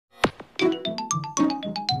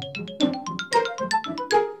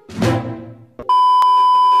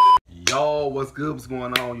What's good? What's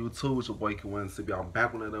going on, YouTube? It's your boy Kayla. I'm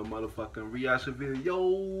back with another motherfucking reaction video.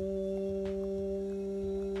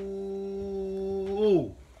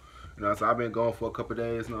 You know, so I've been gone for a couple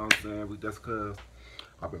days, you know what I'm saying? That's cause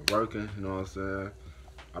I've been working, you know what I'm saying?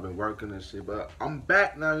 I've been working and shit, but I'm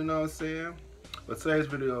back now, you know what I'm saying? But today's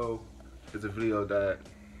video is a video that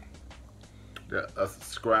a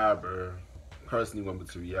subscriber personally wanted me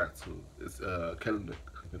to react to. It's Kayla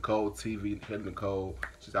Nicole TV. Kayla Nicole,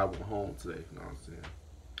 she's out with home today, you know what I'm saying?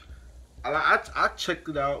 I checked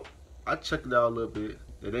it out. I checked it out a little bit,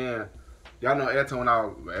 and then y'all know every time when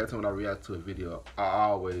I react to a video, I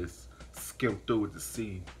always skim through it to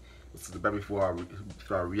see what's the back before I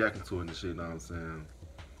start reacting to it and shit, you know what I'm saying?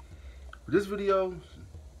 But this video,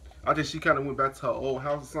 I think she kind of went back to her old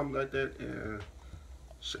house or something like that, and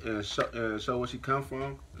show where she come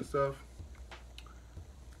from and stuff.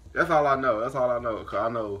 That's all I know. That's all I know. Cause I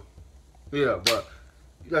know, yeah. But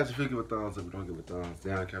you guys should give a thumbs up. If you don't give a thumbs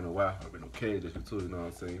down, kind of wow. I've been okay with you too. You know what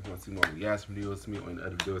I'm saying? If you want to see more reaction videos to me or any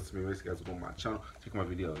other videos to me, make sure you guys go on my channel, check my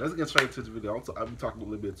video. Let's get straight to the video. I'll be talking a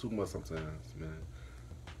little bit too much sometimes, man.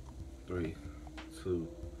 3, 2,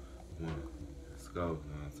 1, let's go. You know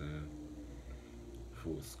what I'm saying?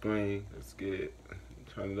 Full screen. Let's get it.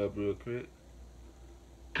 Turn it up real quick.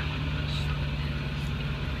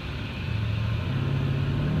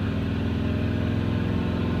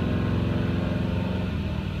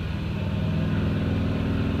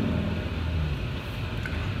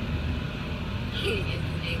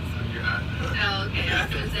 Oh, okay. I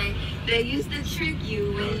was gonna say they used to trick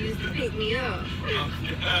you when you used to pick me up.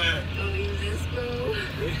 When we was in school.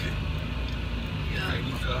 Yeah.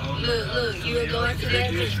 Look, you were going to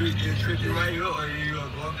that. You trick you right here, or you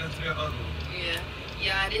going to the other one?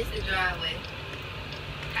 Yeah, this is the driveway.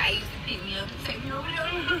 I used to pick me up and take me over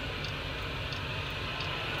there.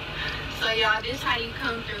 So y'all, this how you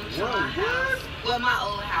come through to my house. Well, my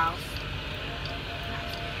old house.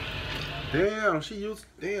 Damn, she used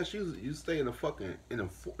to stay in the fucking in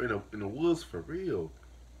the woods for real.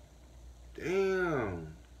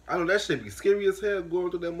 Damn, I know that shit be scary as hell going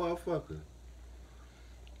through that motherfucker.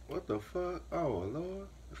 What the fuck? Oh Lord,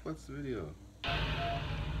 let's watch the video.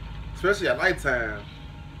 Especially at nighttime.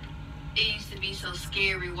 It used to be so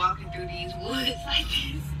scary walking through these woods like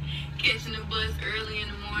this, catching the bus early in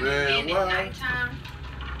the morning, and at nighttime.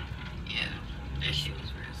 Yeah, that shit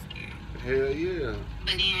was real scary. Hell yeah.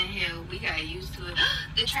 But then, hell, we got used to it.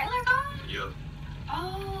 The trailer gone? Yep.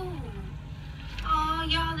 Oh,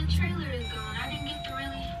 y'all, the trailer is gone. I didn't get to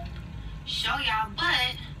really show y'all,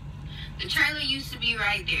 but the trailer used to be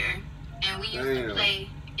right there. And we used to play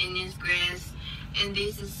in this grass. And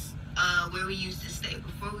this is where we used to stay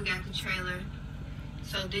before we got the trailer.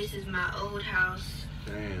 So this is my old house.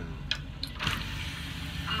 Damn.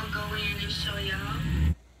 I'm going to go in and show y'all.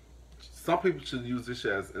 Some people should use this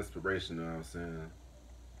shit as inspiration, you know what I'm saying?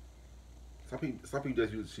 Some people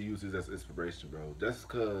just should use this as inspiration, bro. That's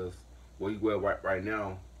because where you are right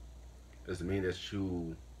now doesn't mean that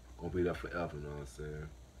you gonna be there forever, you know what I'm saying?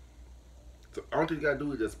 So all you gotta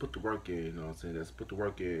do is just put the work in, you know what I'm saying? Just put the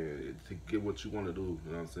work in to get what you want to do,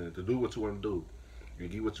 you know what I'm saying? To do what you want to do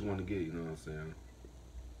and get what you want to get, you know what I'm saying?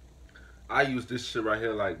 I use this shit right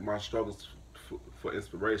here, like my struggles for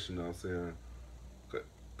inspiration, you know what I'm saying?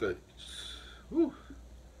 Good. Whew.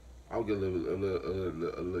 I'll get a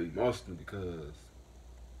little emotional because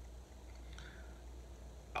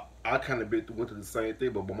I kind of went through the same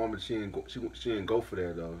thing, but my mama she didn't go for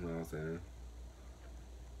that though. You know what I'm saying?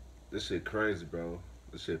 This shit crazy, bro.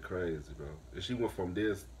 This shit crazy, bro. And she went from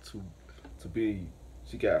this to be,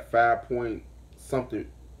 she got 5-point-something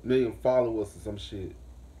million followers or some shit.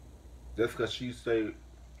 That's because she stayed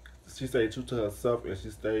true to herself and she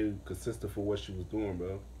stayed consistent for what she was doing,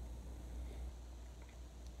 bro.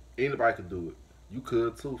 Anybody could do it. You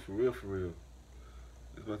could too, for real, for real.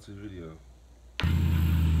 Let's watch this video. This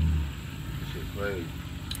shit crazy.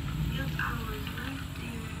 Yep, I was right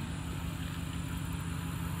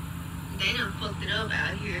there. They done fucked it up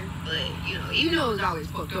out here, but you know it's always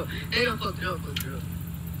fucked up. They done fucked it up.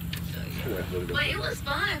 So, yeah. But it was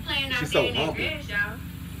fun playing out there in that grass, y'all.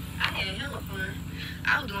 I had hella fun. I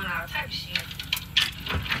was doing all type of shit.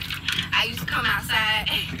 I used to come outside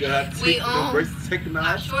with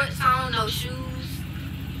my shorts on, no shoes.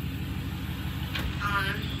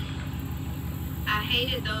 I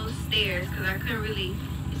hated those stairs because I couldn't really.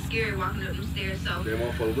 It's scary walking up them stairs. So they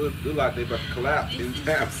motherfuckers look like they about to collapse in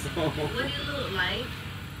time. What it looked like,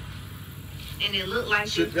 and it looked like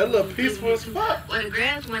shit, that little peaceful spot. Well, the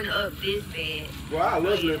grass went up this bad. Well, I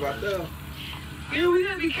love it right there. Yeah, we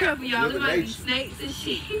gotta be careful, y'all. There might be snakes and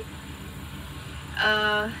shit.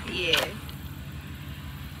 Yeah.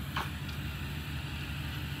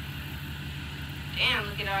 Damn,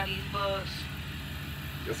 look at all these bugs.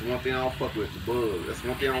 That's one thing I don't fuck with, the bugs. That's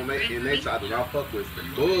one thing I don't make in nature I do not fuck with, the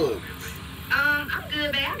bugs. I'm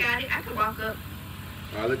good, babe. I got it. I can walk up.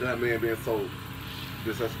 I look at that man being so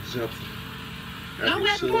such gentle. No,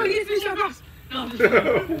 before you finish your box. No, I'm just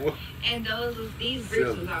and these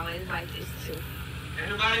bricks was always like this too.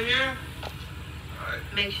 Anybody here? Alright.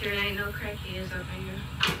 Make sure there ain't no crackheads up in here.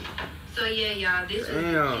 So yeah, y'all, this was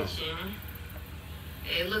the kitchen.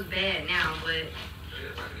 It look bad now, but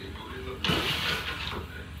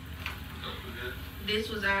this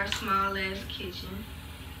was our small ass kitchen.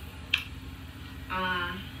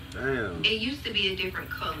 Damn. It used to be a different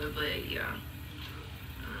color, but yeah.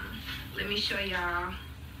 Let me show y'all.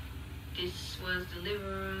 This was the living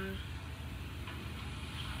room.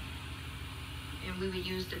 And we would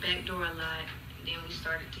use the back door a lot. And then we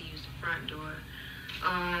started to use the front door.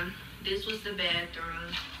 This was the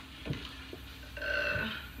bathroom.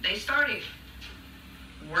 They started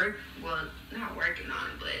not working on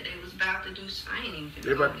it, but they was about to do signing.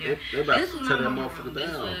 They about to tear that motherfucker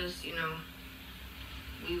down. This was,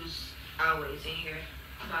 we was always in here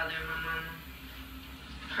bothering my mama.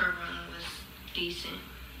 Her room was decent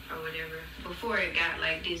or whatever before it got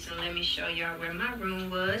like this. And let me show y'all where my room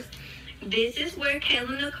was. This is where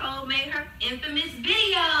Kayla Nicole made her infamous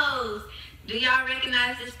videos. Do y'all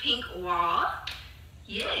recognize this pink wall?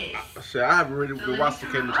 Yes. Shit, I haven't really been watching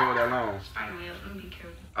Kayla Nicole that long. Let me be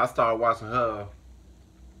careful. I started watching her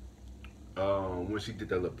when she did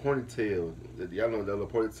that little ponytail. Y'all know that little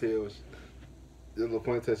ponytail? The little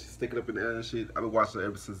ponytail, she's sticking up in the air and shit. I've been watching her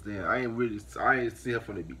ever since then. I ain't see her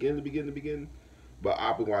from the beginning. But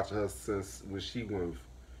I've been watching her since when she went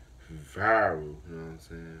viral. You know what I'm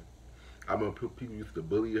saying? I remember people used to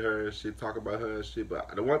bully her and shit, talk about her and shit.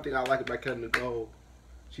 But the one thing I like about Kayla Nicole,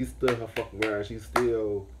 she still her fucking ground. She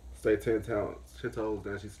still stay 10 toes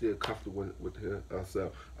down. She's still comfortable with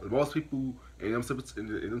herself. Most people in them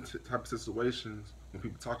type of situations, when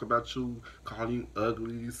people talk about you, call you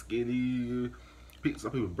ugly, skinny,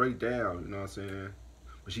 some people break down. You know what I'm saying?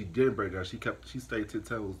 But she didn't break down. She stayed 10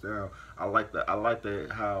 toes down. I like that. I like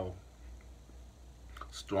that how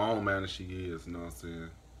strong man she is. You know what I'm saying?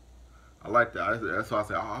 I like that. That's why I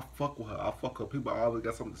say, I fuck with her. I fuck her. People always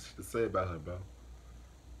got something to say about her, bro.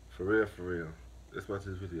 For real. Let's watch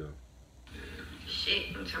this video.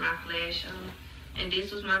 Shit, I'm turning my flash on. And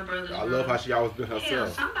this was my brother's room. I love how she always been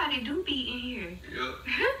herself. Hell, somebody do be in here. Yep.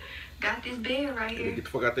 Got this bed right here. Get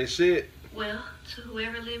the fuck out that shit. Well, to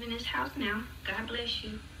whoever live in this house now, God bless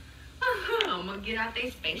you. I'm gonna get out their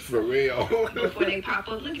space. For real. Before they pop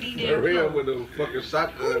up. Look at these damn For real clothes. with the fucking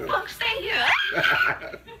shotgun. Who the fuck stay here?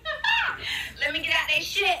 Let me get out that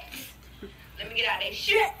shit.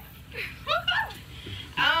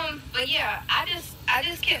 But yeah, I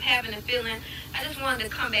just kept having a feeling. I just wanted to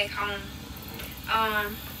come back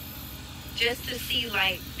home. Just to see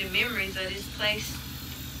like the memories of this place.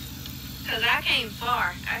 Cause I came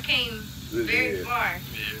far. I came very far.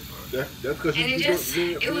 That's because and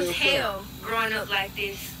it was hell growing up like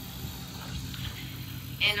this.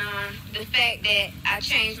 And the fact that I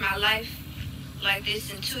changed my life like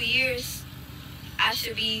this in 2 years, I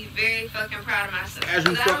should be very fucking proud of myself. As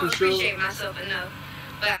you I don't appreciate myself enough.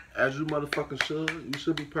 But as you motherfucking should, you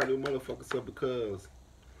should be proud of your motherfucking self because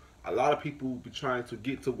a lot of people be trying to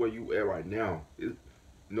get to where you at right now. You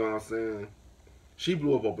know what I'm saying? She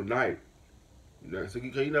blew up overnight. You know, so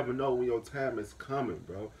you never know when your time is coming,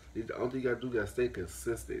 bro. The only thing you gotta do is stay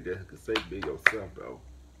consistent. Just stay be yourself, bro.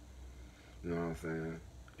 You know what I'm saying?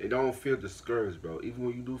 And don't feel discouraged, bro. Even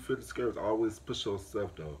when you do feel discouraged, always push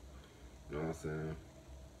yourself, though. You know what I'm saying?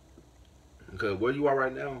 Because where you are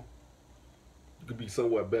right now, you could be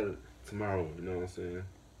somewhat better tomorrow. You know what I'm saying?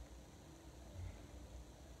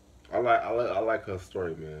 I like her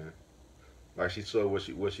story, man. Like she showed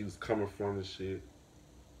where she was coming from and shit.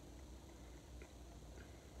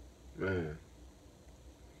 Man.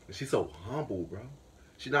 And she's so humble, bro.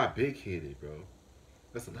 She's not big-headed, bro.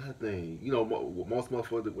 That's another thing. You know, most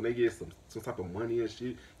motherfuckers, when they get some type of money and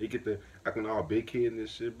shit, they get the acting all big-headed and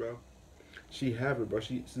shit, bro. She have it, bro.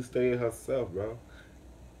 She staying herself, bro.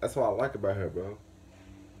 That's what I like about her, bro.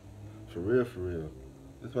 For real.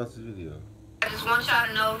 Let's watch this video. I just want y'all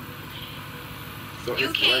to know, So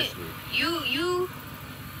you can't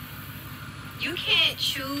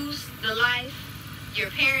choose the life your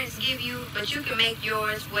parents give you, but you can make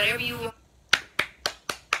yours whatever you want.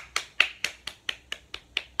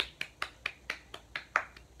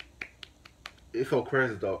 It's so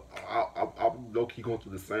crazy though. I low key going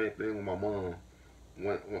through the same thing with my mom.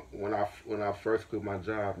 When I first quit my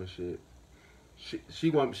job and shit, she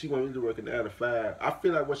want me to work an 9 to 5. I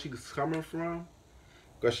feel like where she's coming from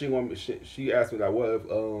Cause she want me. She asked me like, what if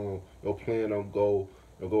your plan don't go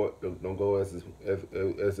as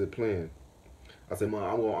it planned. I said, Mom,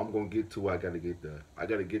 I'm gonna get to where I gotta get there. I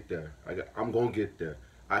gotta get there. I'm gonna get there.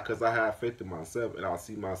 Cause I have faith in myself, and I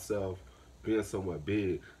see myself being somewhere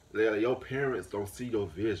big. Your parents don't see your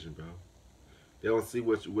vision, bro. They don't see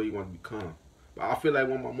where you want to become. But I feel like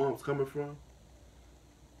where my mom's coming from,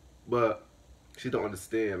 but she don't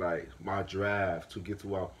understand like my drive to get to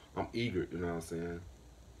where I'm eager. You know what I'm saying?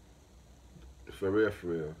 For real, for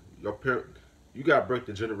real. Your parent, you gotta break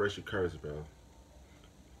the generation curse, bro.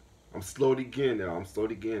 I'm slowly getting there. I'm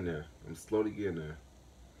slowly getting there. I'm slowly getting there.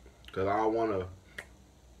 Cause I don't wanna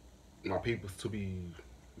my people to be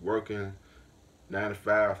working 9 to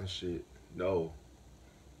 5 and shit. No.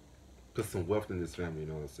 Put some wealth in this family, you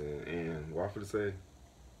know what I'm saying? And what I to say?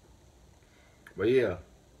 But yeah.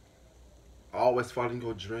 Always follow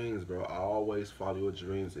your dreams, bro. Always follow your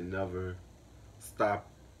dreams and never stop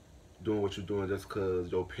doing what you're doing just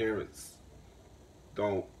cause your parents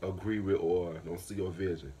don't agree with or don't see your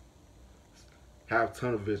vision. Have a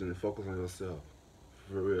ton of vision and focus on yourself.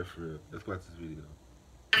 For real, for real. Let's watch this video.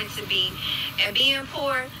 To be, and being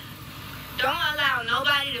poor, don't allow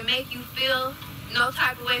nobody to make you feel no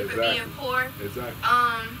type of way for being poor. Exactly.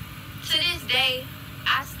 To this day,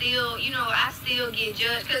 I still get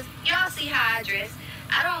judged because y'all see how I dress.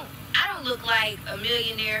 I don't look like a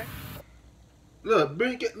millionaire. Look,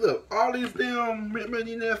 all these damn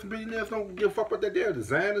millionaires and billionaires don't give a fuck about that damn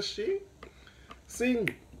designer shit. See,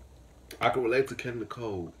 I can relate to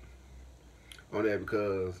Nicole on that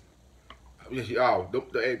because y'all,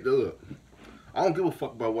 look, I don't give a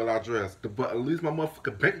fuck about what I dress, but at least my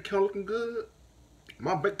motherfucking bank account looking good.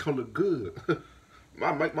 My bank account look good.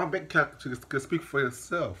 my bank account can speak for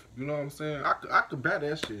itself. You know what I'm saying? I could buy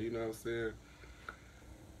that shit. You know what I'm saying?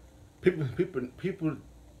 People.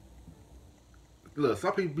 Look,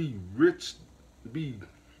 some people be rich, be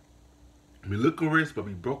looking rich, but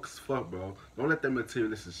be broke as fuck, bro. Don't let that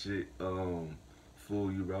materialistic shit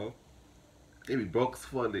fool you, bro. They be broke as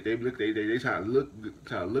fuck. They trying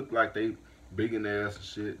to look like they billionaires and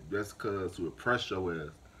shit just cause to impress your ass.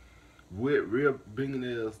 Real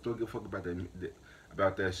billionaires don't give a fuck about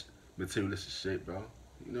that materialistic shit, bro.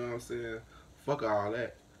 You know what I'm saying? Fuck all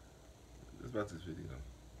that. Let's watch this video.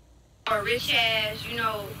 Or rich ass,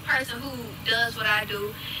 person who does what I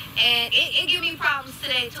do, and it give me problems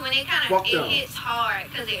today too, and it hits hard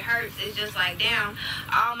because it hurts. It's just like, damn,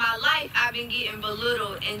 all my life I've been getting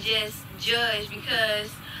belittled and just judged because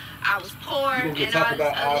I was poor and all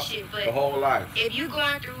this other shit. But the whole life, if you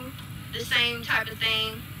going through the same type of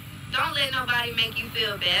thing, don't let nobody make you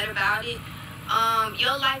feel bad about it.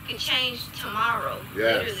 Your life could change tomorrow.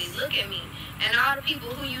 Yes. Literally, look at me and all the people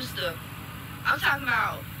who used to. I'm talking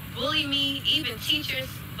about. Bully me, even teachers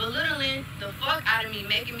belittling the fuck out of me,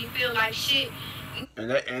 making me feel like shit. And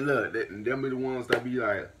look, them be the ones that be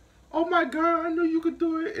like, oh my God, I knew you could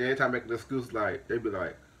do it. And every time making an excuse, like, they be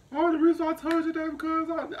like, oh, the reason I told you that because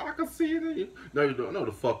I can see it in you. No, you don't. No,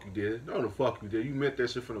 the fuck you did. No, the fuck you did. You meant that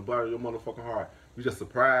shit from the bottom of your motherfucking heart. You just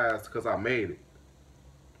surprised because I made it.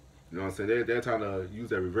 You know what I'm saying? They're trying to use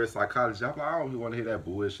that reverse psychology. I'm like, I don't even want to hear that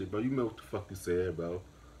bullshit, bro. You know what the fuck you said, bro.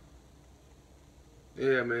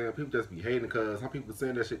 Yeah, man, people just be hating because some people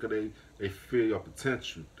saying that shit because they feel your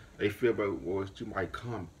potential. They feel about what you might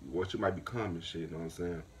become and shit, you know what I'm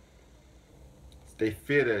saying? They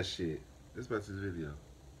fear that shit. Let's watch this video.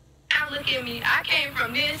 Now look at me. I came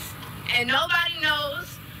from this, and nobody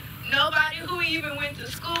knows. Nobody who even went to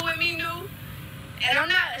school with me knew. And I'm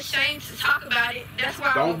not ashamed to talk about it. That's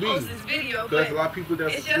why I'm going to post this video. Because a lot of people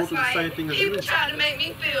that's going through the same thing as you. People try to make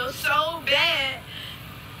me feel so bad.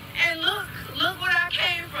 And look where I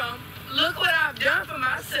came from. Look what I've done for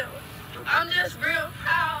myself. I'm just real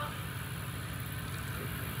proud.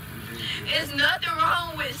 There's nothing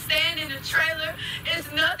wrong with staying in a trailer.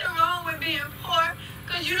 There's nothing wrong with being poor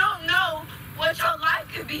because you don't know what your life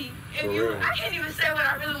could be. I can't even say what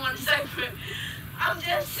I really want to say, but I'm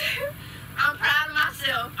proud of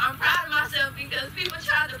myself. I'm proud of myself because people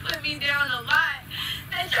tried to put me down a lot.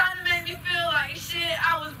 They tried to make me feel like shit.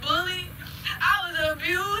 I was bullied. I was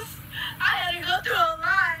abused. I had to go through a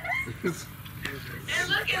lot. And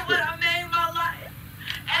look at what I made my life.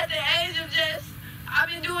 At the age of I've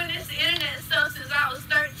been doing this internet stuff since I was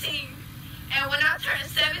 13. And when I turned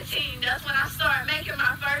 17, that's when I started making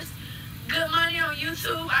my first good money on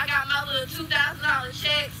YouTube. I got my little $2,000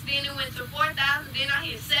 checks. Then it went to $4,000. Then I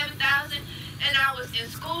hit $7,000. And I was in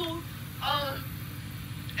school.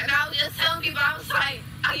 And I was just telling people, I was like,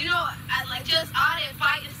 I like just all that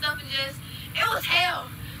fight and stuff and it was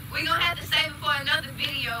hell. We're gonna have to save it for another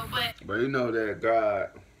video, but you know that God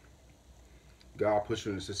God put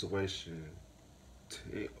you in a situation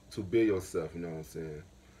to build yourself, you know what I'm saying?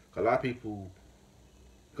 A lot of people,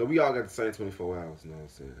 because we all got the same 24 hours, you know what I'm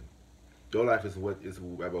saying? Your life is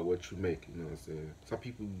about what you make, you know what I'm saying? Some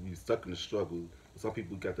people be stuck in the struggle. Some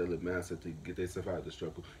people got that little mindset to get themselves out of the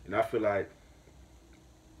struggle. And I feel like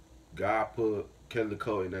God put Kayla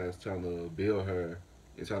Nicole in there trying to build her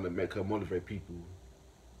and trying to make her motivate people.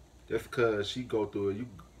 Just because she go through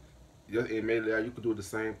it, it made it out you could do the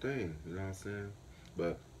same thing, you know what I'm saying?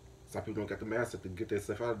 But some people don't got the mindset to get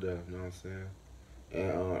themselves out of there, you know what I'm saying?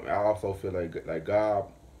 And I also feel like God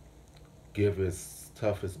give his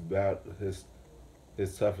toughest battles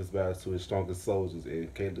to his strongest soldiers,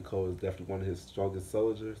 and Kayla Nicole is definitely one of his strongest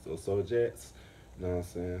soldiers or soldiettes. You know what I'm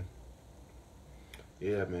saying?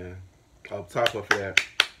 Yeah, man. I'll top up for that.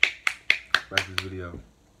 Like this video.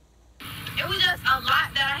 It was just a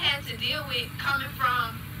lot that I had to deal with coming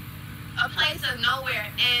from a place of nowhere,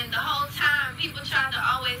 and the whole time people tried to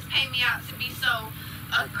always paint me out to be so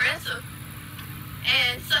aggressive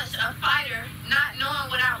and such a fighter, not knowing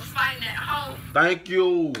what I was fighting at home. Thank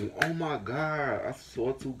you. Oh my God. I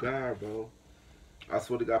swear to God, bro. I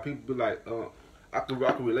swear to God, people be like, I can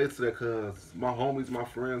relate to that because my homies, my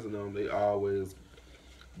friends and them, they always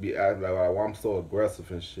be acting like, why I'm so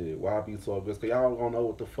aggressive and shit. Why I be so aggressive? Cause y'all don't know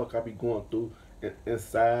what the fuck I be going through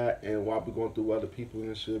inside and why I be going through with other people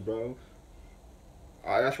and shit, bro.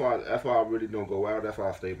 That's why I really don't go out. That's why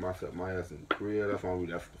I stay my ass in the crib. That's why I don't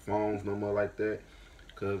really answer the phones no more like that.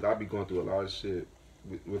 Cause I be going through a lot of shit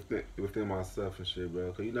within myself and shit,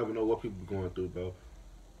 bro. Cause you never know what people be going through, bro.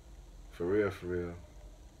 For real, for real.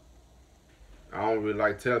 I don't really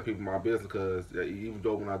like telling people my business because even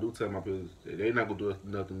though when I do tell my business, they not gonna do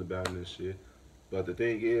nothing about this shit. But the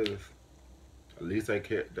thing is, at least I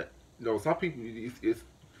care. That, you know, some people, it's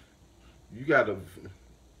you gotta.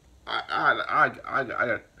 I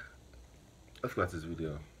got. Let's watch this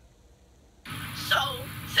video. So,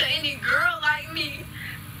 to any girl like me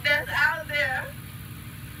that's out there,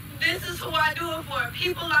 this is who I do it for.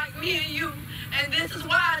 People like me and you. And this is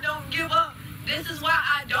why I don't give up. This is why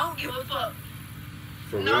I don't give a fuck.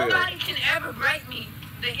 Nobody can ever break me.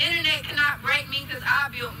 The internet cannot break me because I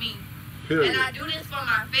built me. Period. And I do this for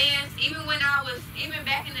my fans. Even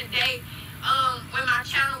back in the day, when my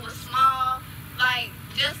channel was small, like,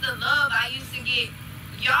 just the love I used to get.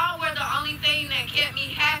 Y'all were the only thing that kept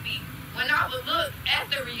me happy. When I would look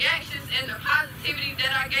at the reactions and the positivity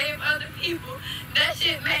that I gave other people, that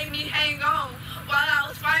shit made me hang on while I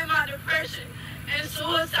was fighting my depression and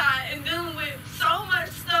suicide and dealing with so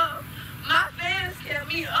much stuff. My fans kept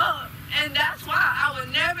me up, and that's why I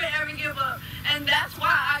would never ever give up. And that's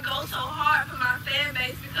why I go so hard for my fan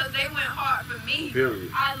base, because they went hard for me.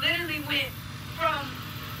 Period. I literally went from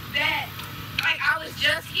that, like I was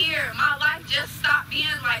just here. My life just stopped being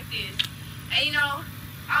like this. And you know,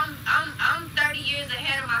 I'm 30 years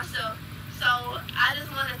ahead of myself. So I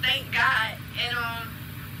just want to thank God. And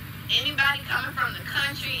anybody coming from the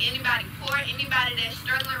country, anybody poor, anybody that's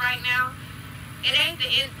struggling right now, it ain't the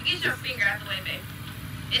end. Get your finger out the way, babe.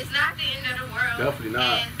 It's not the end of the world. Definitely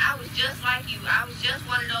not. And I was just like you. I was just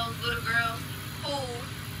one of those little girls who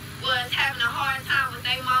was having a hard time with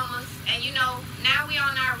their mamas. And you know, now we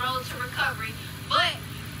on our road to recovery. But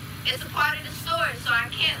it's a part of the story, so I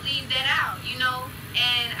can't leave that out, you know.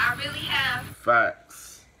 And I really have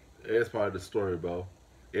facts. It's part of the story, bro.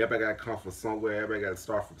 Everybody gotta come from somewhere. Everybody gotta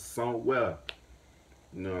start from somewhere.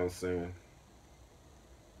 You know what I'm saying?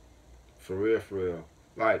 For real, for real.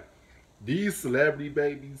 Like, these celebrity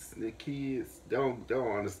babies, the kids, they don't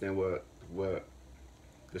understand what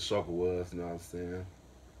the struggle was. You know what I'm saying?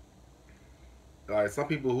 Like, some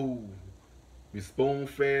people who be spoon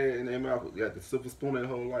fed in their mouth, got the silver spoon their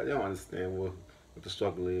whole life, they don't understand what the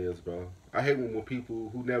struggle is, bro. I hate when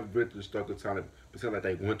people who never been through the struggle trying to pretend like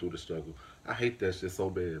they went through the struggle. I hate that shit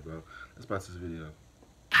so bad, bro. Let's watch this video.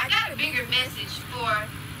 I got a bigger message for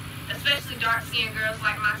especially dark-skinned girls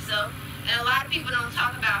like myself. And a lot of people don't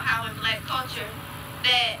talk about how in black culture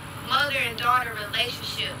that mother and daughter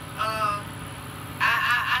relationship,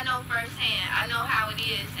 I know firsthand. I know how it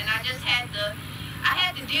is. And I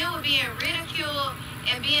had to deal with being ridiculed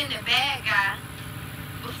and being the bad guy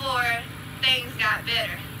before things got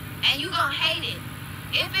better. And you gonna hate it.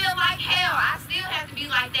 It feel like hell. I still have to be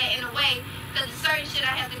like that in a way, because there's certain shit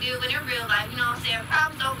I have to deal with in real life. You know what I'm saying?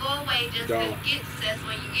 Problems don't go away just because you get success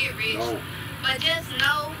when you get rich. But just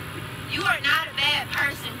know you are not a bad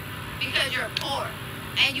person because you're poor.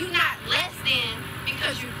 And you're not less than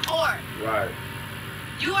because you're poor. Right.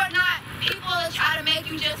 You are not, people that try to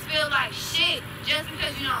make you just feel like shit just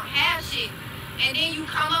because you don't have shit. And then you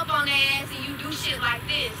come up on their ass and you do shit like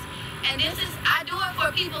this. And this is, I do it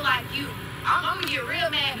for people like you. I'm gonna get real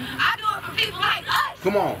mad. I do it for people like us.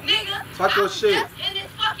 Come on. Nigga. Talk your shit. Just in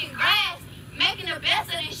this fucking grass, making the best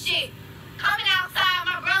of this shit. Coming outside,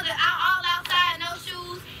 my brother out all outside, no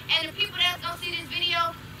shoes. And the people that's gonna see this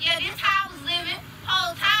video, yeah, this how I was living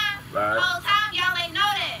whole time. Right. Whole time, y'all ain't know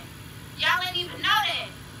that. Y'all ain't even know that.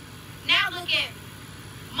 Now look at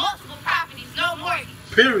multiple properties, no mortgage.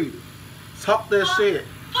 Period. Talk that shit.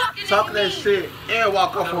 Talk that me. shit and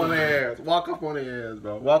walk up on their ass. Walk up on their ass,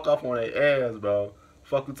 bro. Walk up on their ass, bro.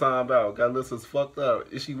 Fuck you talking about. Got listeners fucked up.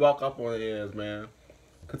 If she walk up on their ass, man.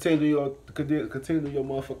 Continue to do your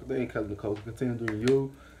motherfucking thing, cousin Nicole. Continue doing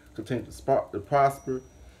you. Continue to prosper.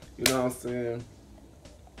 You know what I'm saying?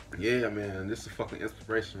 Yeah, man. This is fucking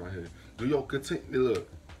inspiration right here. Do your continue. Look.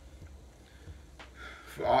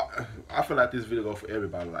 I feel like this video go for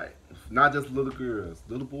everybody. Like, not just little girls,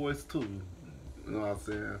 little boys too. You know what I'm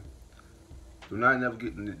saying? Never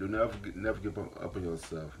give up on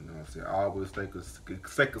yourself. You know what I'm saying? Always stay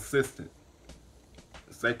consistent.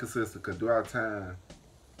 Stay consistent, cause throughout time,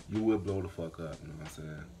 you will blow the fuck up. You know what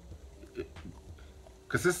I'm saying?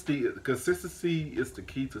 Consistency is the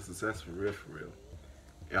key to success for real,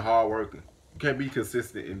 and hard working. You can't be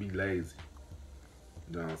consistent and be lazy.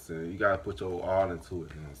 You know what I'm saying? You gotta put your all into it.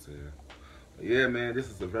 You know what I'm saying? But yeah, man, this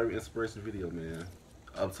is a very inspirational video, man.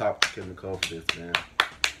 Up top, Nicole for this, man.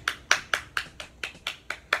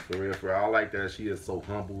 For real. I like that she is so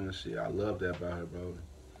humble and shit. I love that about her, bro.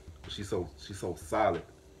 She's so solid.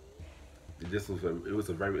 It was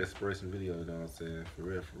a very inspirational video, you know what I'm saying? For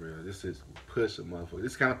real. This is push a motherfucker.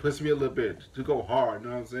 This kind of pushed me a little bit to go hard, you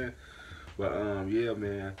know what I'm saying? But yeah,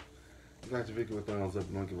 man. If you like the video, give a thumbs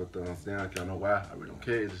up. Don't give a thumbs down. I don't know why. I really don't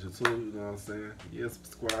care. It's just too, you know what I'm saying? Yeah,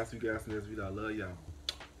 subscribe. See you guys in this video. I love y'all.